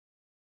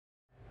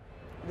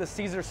This is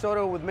Cesar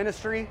Soto with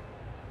Ministry,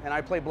 and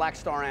I play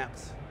Blackstar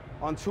Amps.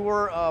 On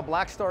tour,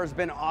 Blackstar has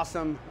been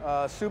awesome,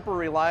 super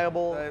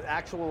reliable. The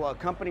actual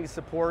company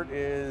support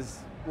is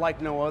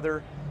like no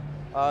other.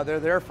 They're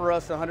there for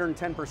us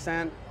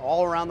 110%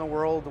 all around the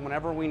world.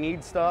 Whenever we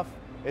need stuff,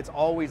 it's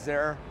always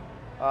there,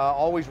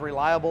 always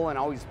reliable and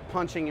always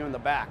punching you in the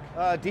back.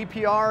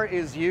 DPR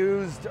is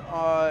used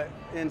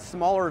in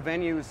smaller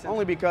venues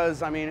only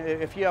because, I mean,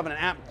 if you have an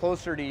amp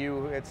closer to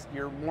you,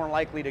 you're more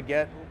likely to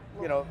get,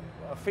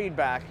 a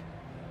feedback.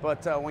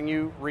 But when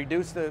you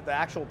reduce the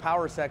actual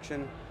power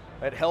section,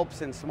 it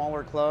helps in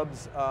smaller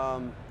clubs.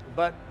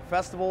 But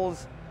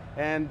festivals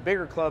and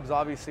bigger clubs,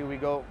 obviously, we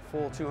go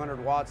full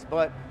 200 watts.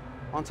 But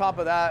on top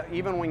of that,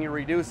 even when you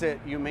reduce it,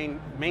 you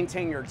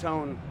maintain your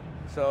tone.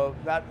 So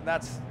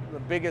that's the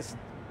biggest,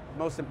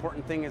 most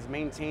important thing, is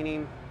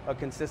maintaining a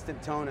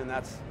consistent tone, and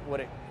that's what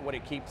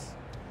it keeps.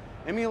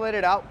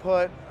 Emulated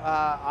output,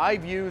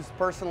 I've used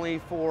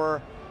personally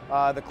for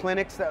the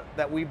clinics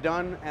that we've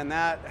done, and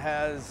that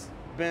has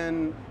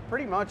been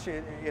pretty much,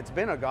 it's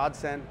been a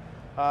godsend.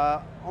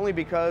 Only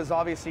because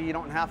obviously you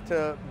don't have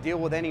to deal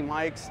with any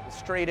mics,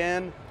 straight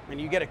in,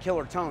 and you get a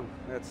killer tone.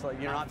 It's like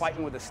you're not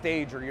fighting with the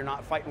stage, or you're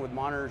not fighting with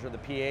monitors or the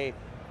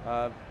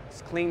PA.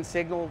 It's clean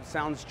signal,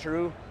 sounds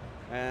true,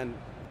 and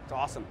it's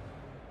awesome.